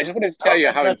wanted to I tell hope you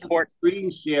that's how not just a important. screen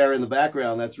share in the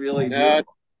background. That's really No,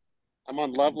 beautiful. I'm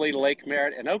on lovely Lake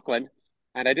Merritt in Oakland,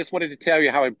 and I just wanted to tell you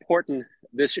how important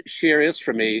this shiur is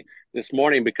for me this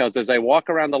morning, because as I walk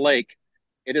around the lake,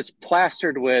 it is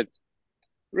plastered with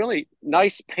really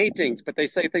nice paintings, but they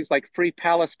say things like "Free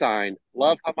Palestine,"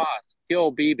 "Love Hamas," "Kill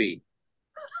Bibi,"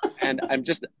 and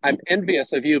I'm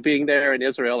envious of you being there in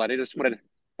Israel, and I just wanted to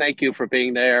thank you for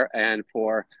being there and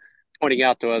for pointing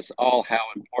out to us all how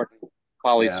important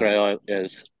Klal Yeah. Israel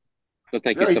is. So It's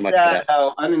thank you very so much for sad that.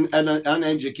 how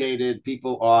uneducated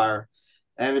people are.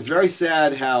 And it's very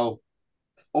sad how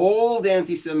old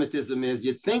anti-Semitism is.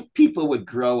 You'd think people would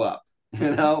grow up,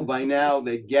 by now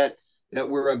they'd get that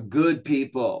we're a good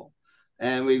people.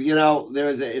 And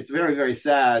it's very, very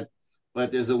sad, but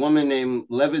there's a woman named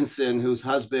Levinson whose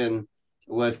husband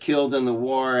was killed in the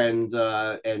war,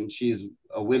 and she's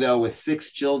a widow with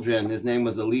 6 children. His name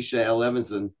was Alicia L.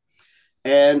 Levinson.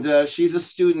 And she's a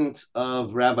student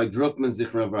of Rabbi Druckman,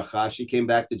 Zichron Bracha. She came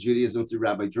back to Judaism through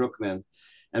Rabbi Druckman.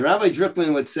 And Rabbi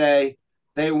Druckman would say,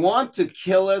 they want to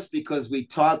kill us because we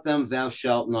taught them, thou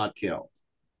shalt not kill.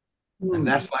 And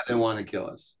that's why they want to kill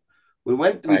us. We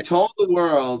Right. told the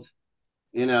world,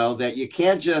 that you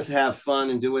can't just have fun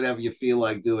and do whatever you feel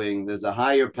like doing. There's a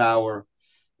higher power,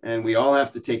 and we all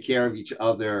have to take care of each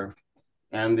other.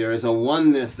 And there is a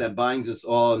oneness that binds us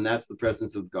all, and that's the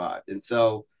presence of God. And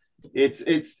so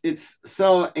it's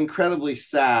so incredibly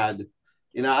sad.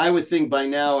 I would think by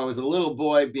now I was a little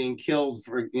boy being killed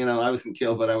for, I wasn't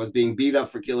killed, but I was being beat up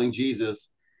for killing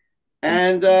Jesus.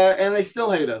 And they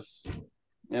still hate us.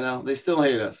 They still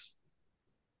hate us.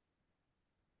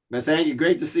 But thank you.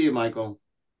 Great to see you, Michael.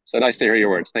 So nice to hear your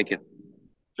words. Thank you.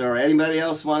 Sure. Anybody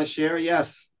else want to share?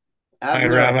 Yes. Hi,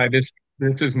 Abner. Rabbi. This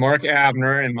is Mark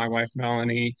Abner and my wife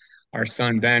Melanie. Our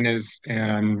son Ben is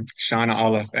Shana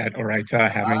Aleph at Orayta,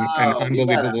 having an Wow, you got a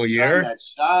unbelievable son year. that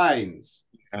shines.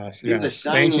 Yes, He's a yes.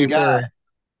 Thank you shining guy.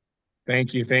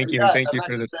 thank He you, and does. thank I'm you not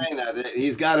for just this. saying that.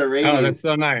 He's got a Oh, that's radiance,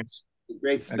 so nice.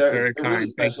 great That's spirit, very a really kind. Thank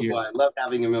special you. boy. I love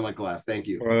having him in my class. Thank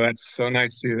you. Well, that's so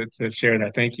nice to share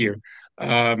that. Thank you.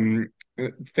 Um,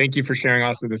 Thank you for sharing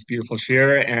also this beautiful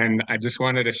share. And I just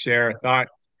wanted to share a thought.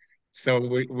 So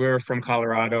we're from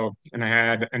Colorado, and I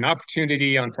had an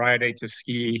opportunity on Friday to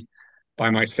ski by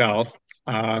myself.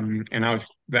 And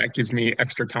that gives me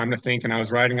extra time to think. And I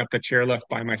was riding up the chairlift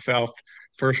by myself,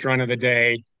 first run of the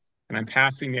day, and I'm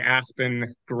passing the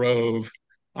aspen grove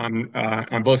on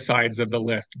both sides of the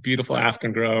lift. Beautiful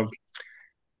aspen grove.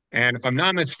 And if I'm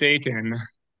not mistaken,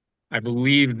 I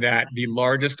believe that the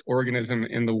largest organism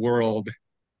in the world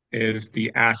is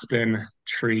the aspen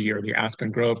tree or the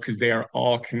aspen grove because they are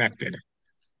all connected.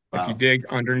 If you Wow. dig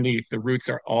underneath, the roots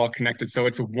are all connected. So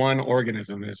it's one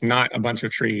organism, it's not a bunch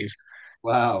of trees.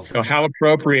 Wow. So, how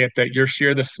appropriate that your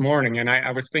share this morning. And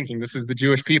I was thinking, this is the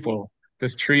Jewish people.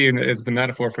 This tree is the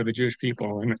metaphor for the Jewish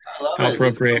people. And I love how it. It's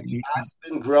appropriate. called the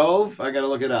Aspen Grove. I got to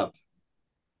look it up.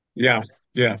 Yeah,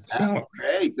 yeah. That's So,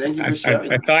 great. Thank you for I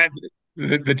sharing. thought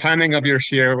the timing of your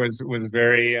share was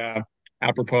very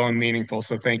apropos and meaningful.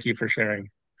 So, thank you for sharing.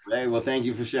 Hey, well, thank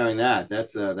you for sharing that.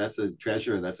 That's a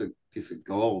treasure. That's a piece of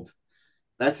gold.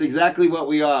 That's exactly what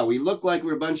we are. We look like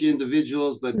we're a bunch of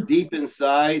individuals, but deep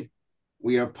inside,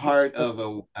 we are part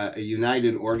of a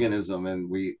united organism, and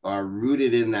we are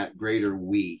rooted in that greater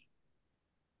we.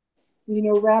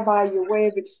 Rabbi, your way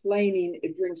of explaining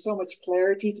it brings so much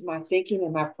clarity to my thinking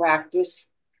and my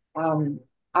practice. Um,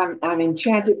 I'm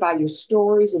enchanted by your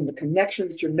stories and the connection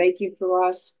that you're making for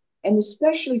us, and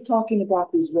especially talking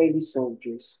about the Israeli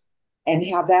soldiers and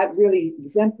how that really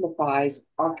exemplifies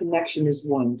our connection as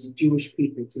one to Jewish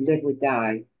people to live or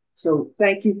die. So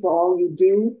thank you for all you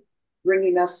do,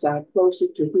 bringing us closer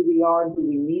to who we are and who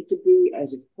we need to be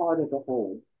as a part of the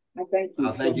whole. I thank Oh, you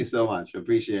so thank you much. so much.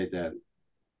 Appreciate that.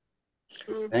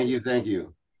 Thank you. Thank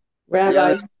you. Any Rabbi,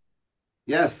 others?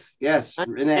 Yes. Yes.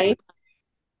 Renee. hi.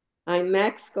 I'm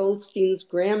Max Goldstein's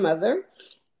grandmother,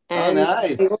 Oh, and I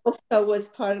nice. also was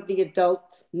part of the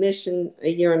adult mission a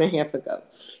year and a half ago.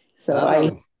 So I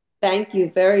Oh, thank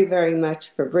you very, very much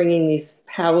for bringing these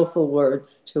powerful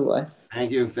words to us.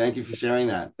 thank you. Thank you for sharing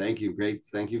that. Thank you. Great.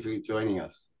 Thank you for joining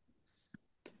us.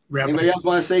 Rabbi. Anybody else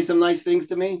want to say some nice things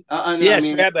to me? No, I Yes,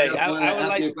 mean, anybody Rabbi. else want to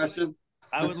ask me a question?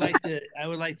 I would like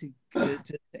to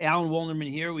Alan Wolnerman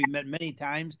here. We've met many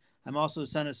times. I'm also a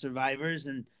son of survivors,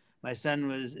 and My son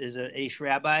is a Aish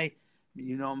rabbi.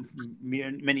 You know him from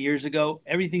many years ago.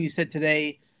 Everything you said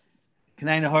today,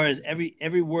 Kanai Nahar, is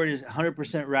every word is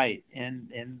 100% right.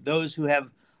 And those who have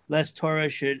less Torah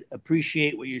should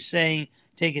appreciate what you're saying,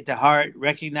 take it to heart,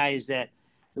 recognize that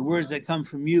the words that come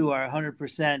from you are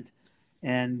 100%.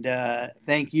 And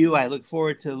thank you. I look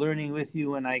forward to learning with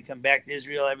you when I come back to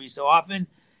Israel every so often.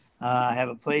 I have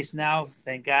a place now,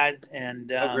 thank God. And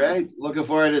great. Looking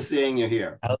forward to seeing you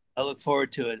here. I look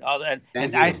forward to it. Thank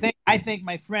And you. I thank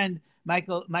my friend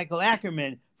Michael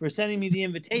Ackerman for sending me the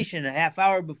invitation a half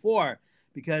hour before,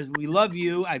 because we love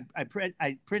you. I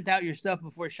print out your stuff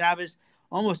before Shabbos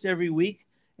almost every week,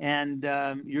 and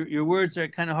your words are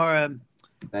kind of hard.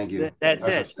 Thank you. That's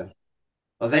it.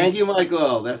 Well, thank you,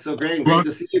 Michael. That's so great. Great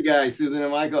to see you guys, Susan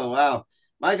and Michael. Wow.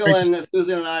 Michael and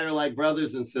Susan and I are like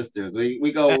brothers and sisters.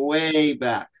 We go way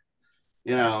back.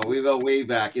 We go way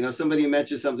back. Somebody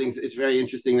mentioned something. It's very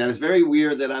interesting that it's very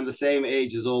weird that I'm the same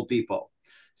age as old people.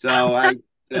 So I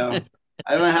don't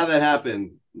know how that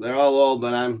happened. They're all old,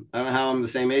 but I don't know how I'm the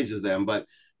same age as them. But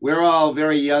we're all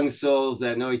very young souls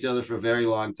that know each other for a very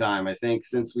long time. I think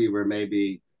since we were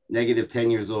maybe negative 10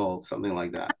 years old, something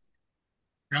like that.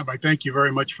 Rabbi, thank you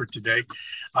very much for today.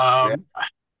 Yeah.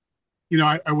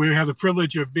 We have the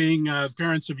privilege of being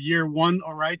parents of year one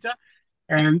Orayta,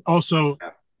 and also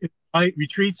light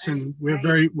retreats, and we're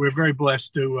very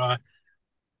blessed to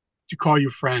call you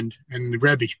friend and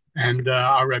Rabbi and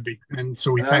our Rabbi, and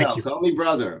so we thank you. Call me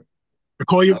brother. I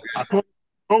call you. Okay. I call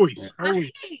always.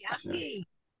 Sure.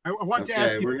 I want to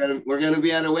ask you. We're gonna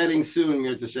be at a wedding soon,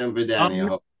 Mirza Shem Verdani, I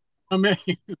hope. Amen.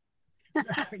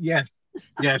 Yes.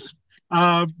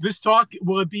 This talk,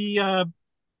 will it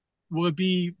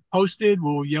be posted?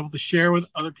 Will we be able to share with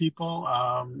other people?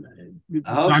 I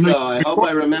hope so. I hope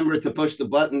I remember to push the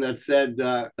button that said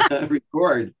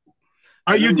record.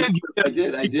 Oh, you did. I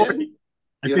did.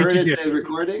 You heard it say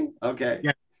recording? Okay.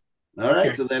 Yeah. All right.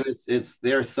 Okay. So then it's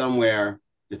there somewhere.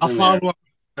 I'll follow up.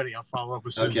 I'll follow up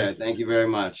with Susan. Okay. Thank you very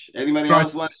much. Anybody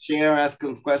else want to share, ask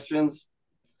some questions?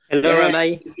 Hello,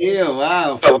 Rabbi. See you.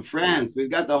 Wow, from France. We've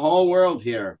got the whole world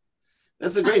here.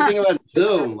 That's the great thing about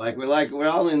Zoom. We're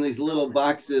all in these little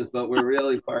boxes, but we're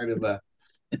really part of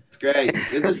it's great.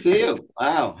 Good to see you.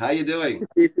 Wow. How you doing?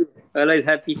 Always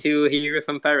happy to hear you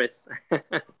from Paris.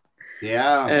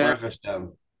 Yeah.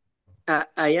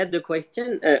 I had the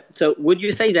question. So would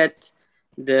you say that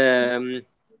the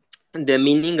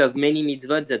meaning of many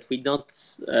mitzvot that we don't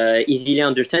easily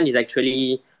understand is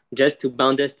actually just to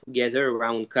bound us together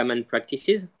around common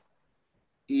practices?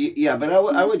 Yeah, but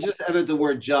I would just edit the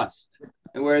word just.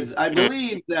 And whereas I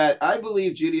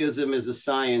believe Judaism is a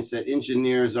science that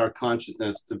engineers our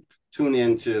consciousness to tune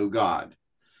into God.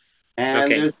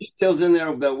 And there's details in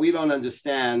there that we don't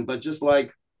understand, but just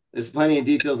like there's plenty of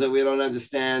details that we don't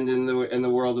understand in the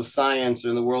world of science or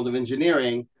in the world of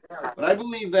engineering. But I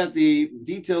believe that the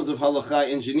details of halakha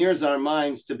engineers our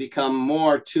minds to become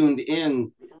more tuned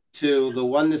in to the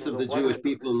oneness of the Jewish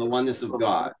people and the oneness of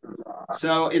God.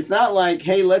 So it's not like,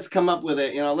 hey, let's come up with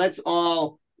it. Let's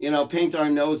all, paint our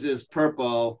noses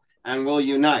purple and we'll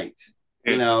unite.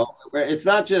 It's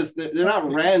not just, they're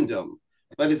not random,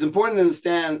 but it's important to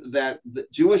understand that the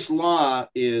Jewish law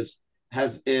is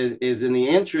in the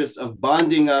interest of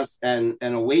bonding us and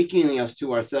awakening us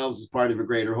to ourselves as part of a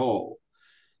greater whole.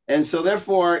 And so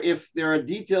therefore, if there are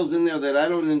details in there that I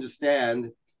don't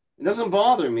understand, it doesn't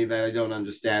bother me that I don't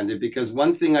understand it, because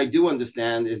one thing I do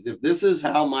understand is if this is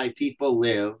how my people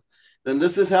live, then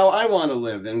this is how I want to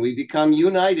live. And we become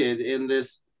united in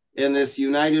this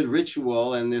united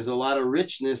ritual, and there's a lot of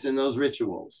richness in those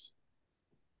rituals.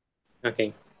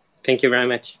 Okay. Thank you very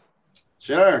much.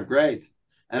 Sure, great.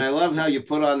 And I love how you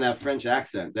put on that French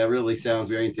accent. That really sounds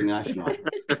very international.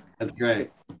 That's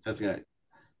great. That's great.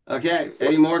 Okay,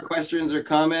 any more questions or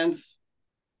comments?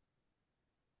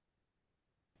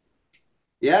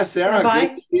 Yeah, Sarah, Rabbi,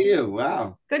 great to see you.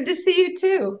 Wow. good to see you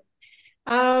too.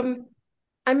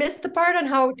 I missed the part on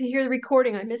how to hear the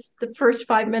recording. I missed the first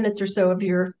 5 minutes or so of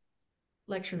your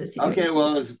lecture this evening. Okay,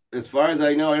 well, as far as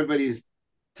I know, everybody's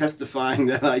testifying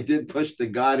that I did push the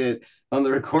got it on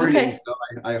the recording, okay. So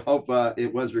I hope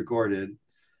it was recorded.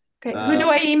 Okay, who do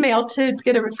I email to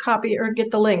get a copy or get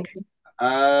the link?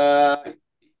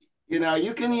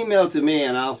 You can email to me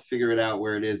and I'll figure it out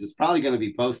where it is. It's probably going to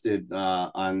be posted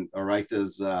on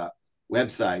Orayta's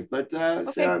website. But okay.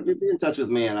 Sarah, be in touch with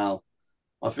me and I'll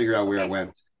figure out where it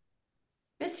went.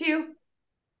 Miss you.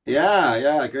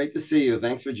 Yeah. Great to see you.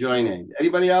 Thanks for joining.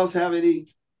 Anybody else have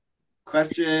any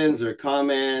questions or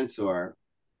comments or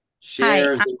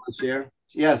shares they want to share?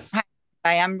 Yes.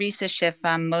 Hi, I'm Risa Schiff.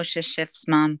 I'm Moshe Schiff's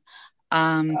mom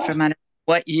from out of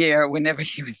what year, whenever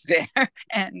he was there.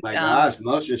 And My gosh,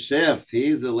 Moshe Shift,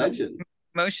 he's a legend.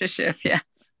 Moshe Schiff,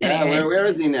 yes. Yeah, Anyway, where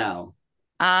is he now?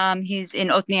 he's in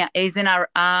Otniel. He's in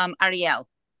Ariel.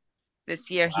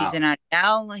 This year he's in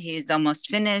Ariel. He's almost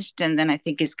finished, and then I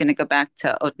think he's going to go back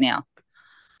to Otniel.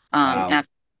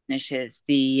 After he finishes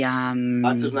the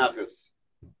Lots of nafis.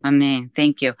 Amen.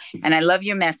 Thank you. And I love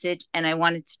your message. And I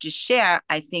wanted to just share,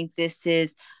 I think this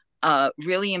is a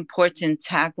really important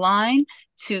tagline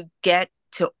to get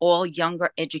to all younger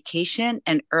education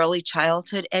and early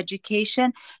childhood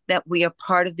education, that we are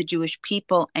part of the Jewish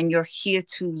people and you're here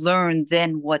to learn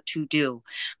then what to do,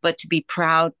 but to be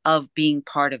proud of being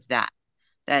part of that.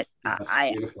 That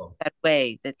that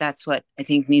way, that's what I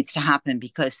think needs to happen,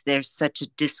 because there's such a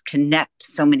disconnect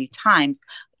so many times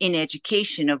in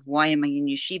education of why am I in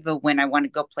yeshiva when I want to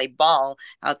go play ball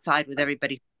outside with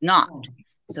everybody who's not.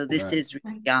 So this is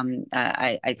really,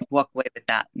 I walk away with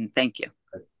that, and thank you.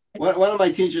 One of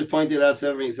my teachers pointed out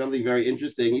something very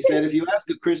interesting. He said, if you ask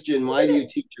a Christian, why do you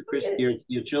teach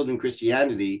your children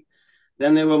Christianity,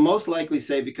 then they will most likely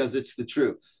say, because it's the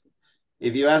truth.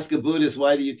 If you ask a Buddhist,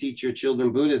 why do you teach your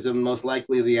children Buddhism? Most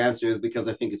likely the answer is because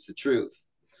I think it's the truth.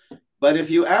 But if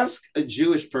you ask a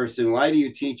Jewish person, why do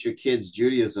you teach your kids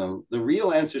Judaism? The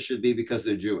real answer should be because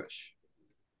they're Jewish.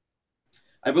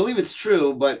 I believe it's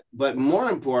true, but more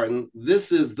important,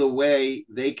 this is the way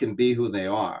they can be who they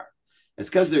are. It's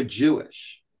because they're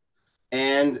Jewish.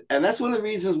 And that's one of the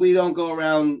reasons we don't go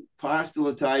around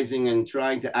proselytizing and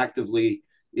trying to actively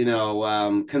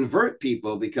convert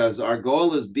people, because our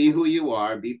goal is be who you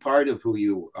are, be part of who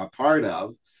you are part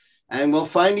of, and we'll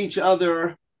find each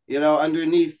other,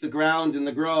 underneath the ground in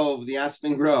the grove, the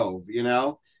aspen grove,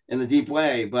 in the deep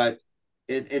way. But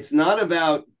it's not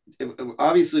about,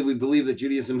 obviously we believe that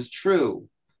Judaism is true,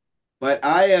 but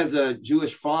I, as a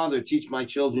Jewish father, teach my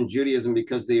children Judaism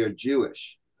because they are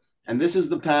Jewish. And this is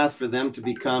the path for them to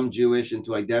become Jewish and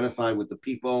to identify with the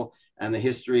people and the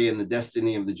history and the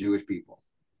destiny of the Jewish people.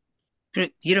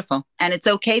 Beautiful. And it's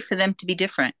okay for them to be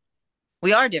different.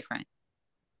 We are different.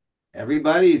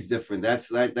 Everybody's different.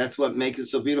 That's what makes it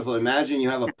so beautiful. Imagine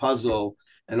you have a puzzle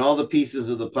and all the pieces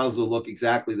of the puzzle look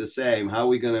exactly the same. How are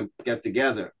we going to get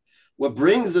together? What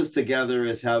brings us together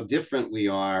is how different we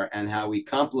are and how we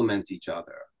complement each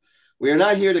other. We are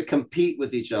not here to compete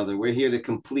with each other. We're here to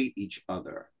complete each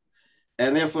other.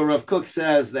 And therefore, Rav Kook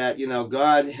says that,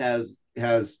 God has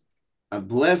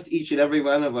blessed each and every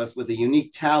one of us with a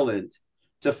unique talent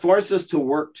to force us to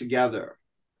work together,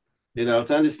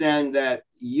 to understand that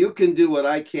you can do what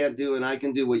I can't do and I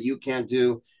can do what you can't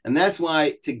do. And that's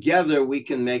why together we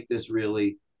can make this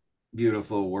really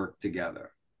beautiful work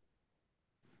together.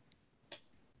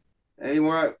 Any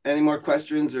more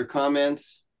questions or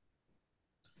comments?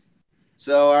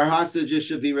 So our hostages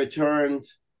should be returned.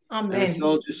 Amen. And the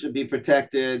soldiers should be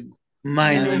protected.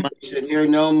 Mine. We should hear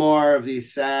no more of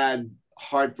these sad,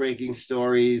 heartbreaking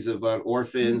stories about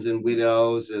orphans and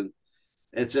widows, and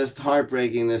it's just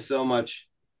heartbreaking. There's so much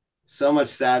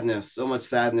sadness,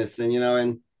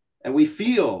 and we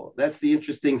feel. That's the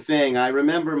interesting thing. I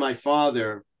remember my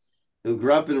father, who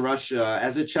grew up in Russia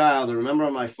as a child. I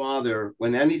remember my father,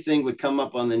 when anything would come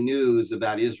up on the news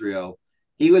about Israel,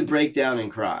 he would break down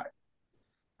and cry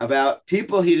about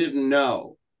people he didn't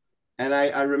know. And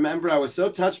I remember I was so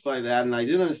touched by that, and I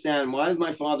didn't understand, why is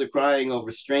my father crying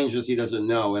over strangers he doesn't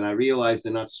know? And I realized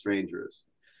they're not strangers.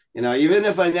 Even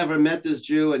if I never met this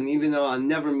Jew, and even though I'll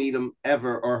never meet him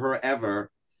ever or her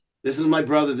ever, this is my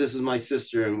brother, this is my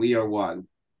sister, and we are one.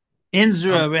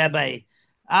 Inzra, Rabbi.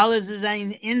 Alles ist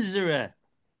ein Inzra.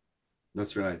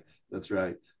 That's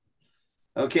right.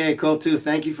 Okay, Kol too.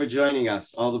 Thank you for joining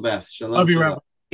us. All the best. Shalom. Love you, shalom. Rabbi.